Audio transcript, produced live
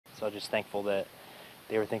So just thankful that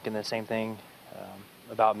they were thinking the same thing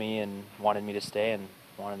about me and wanted me to stay and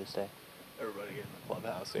wanted to stay. Everybody in the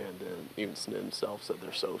clubhouse and even Snit himself said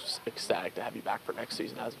they're so ecstatic to have you back for next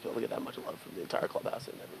season. How does it feel to get that much love from the entire clubhouse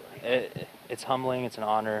and everybody? It's humbling. It's an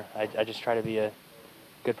honor. I just try to be a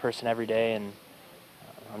good person every day, and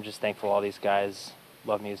I'm just thankful all these guys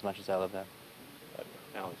love me as much as I love them.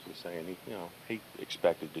 Alex was saying he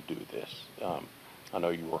expected to do this. I know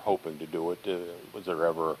you were hoping to do it. Was there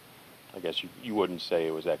ever, I guess you wouldn't say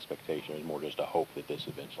it was expectation, it was more just a hope that this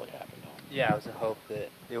eventually happened? Yeah, it was a hope that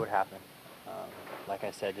it would happen. Like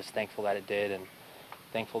I said, just thankful that it did, and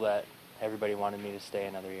thankful that everybody wanted me to stay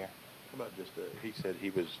another year. How about just, he said he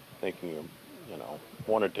was thinking of,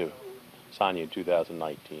 wanted to sign you in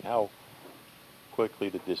 2019. How quickly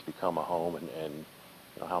did this become a home, and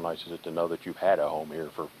how nice is it to know that you've had a home here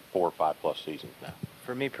for 4 or 5 plus seasons now?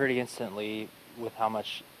 For me, pretty instantly, with how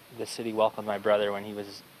much the city welcomed my brother when he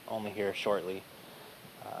was only here shortly.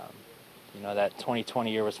 That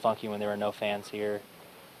 2020 year was funky when there were no fans here.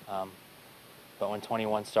 But when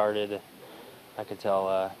 21 started, I could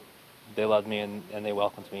tell they loved me and they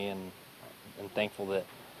welcomed me, and thankful that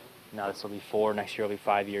now this will be 4, next year will be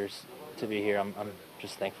 5 years to be here. I'm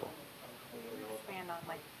just thankful. Expand on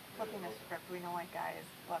flipping the script. We know guys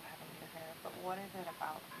love having you here, but what is it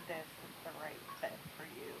about this that's the right fit for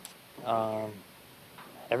you?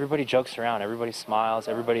 Everybody jokes around, everybody smiles,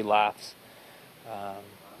 everybody laughs.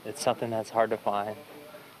 It's something that's hard to find.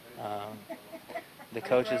 The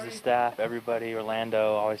coaches, the staff, everybody,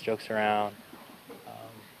 Orlando always jokes around.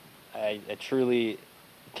 I truly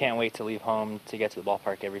can't wait to leave home to get to the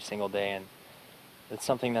ballpark every single day, and it's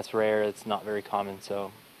something that's rare. It's not very common,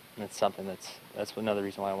 so it's something that's another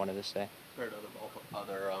reason why I wanted to stay. Compared to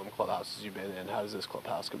other clubhouses you've been in, how does this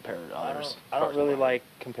clubhouse compare to others? I don't really like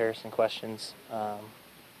comparison questions.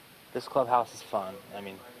 This clubhouse is fun. I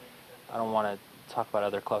mean, I don't want to talk about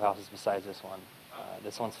other clubhouses besides this one.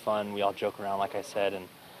 This one's fun. We all joke around, like I said, and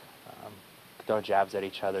throw jabs at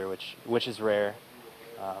each other, which is rare.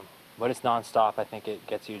 But it's nonstop. I think it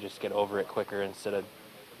gets you just get over it quicker instead of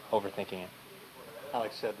overthinking it.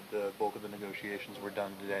 Alex said that the bulk of the negotiations were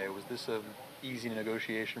done today. Was this an easy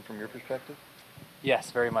negotiation from your perspective?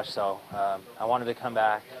 Yes, very much so. I wanted to come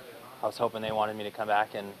back. I was hoping they wanted me to come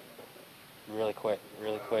back, and really quick,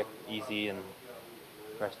 easy, and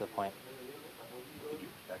the rest of the point. Did you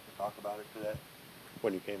expect to talk about it today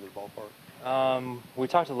When you came to the ballpark? We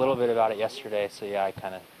talked a little bit about it yesterday, so yeah, I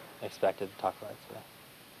kind of expected to talk about it today.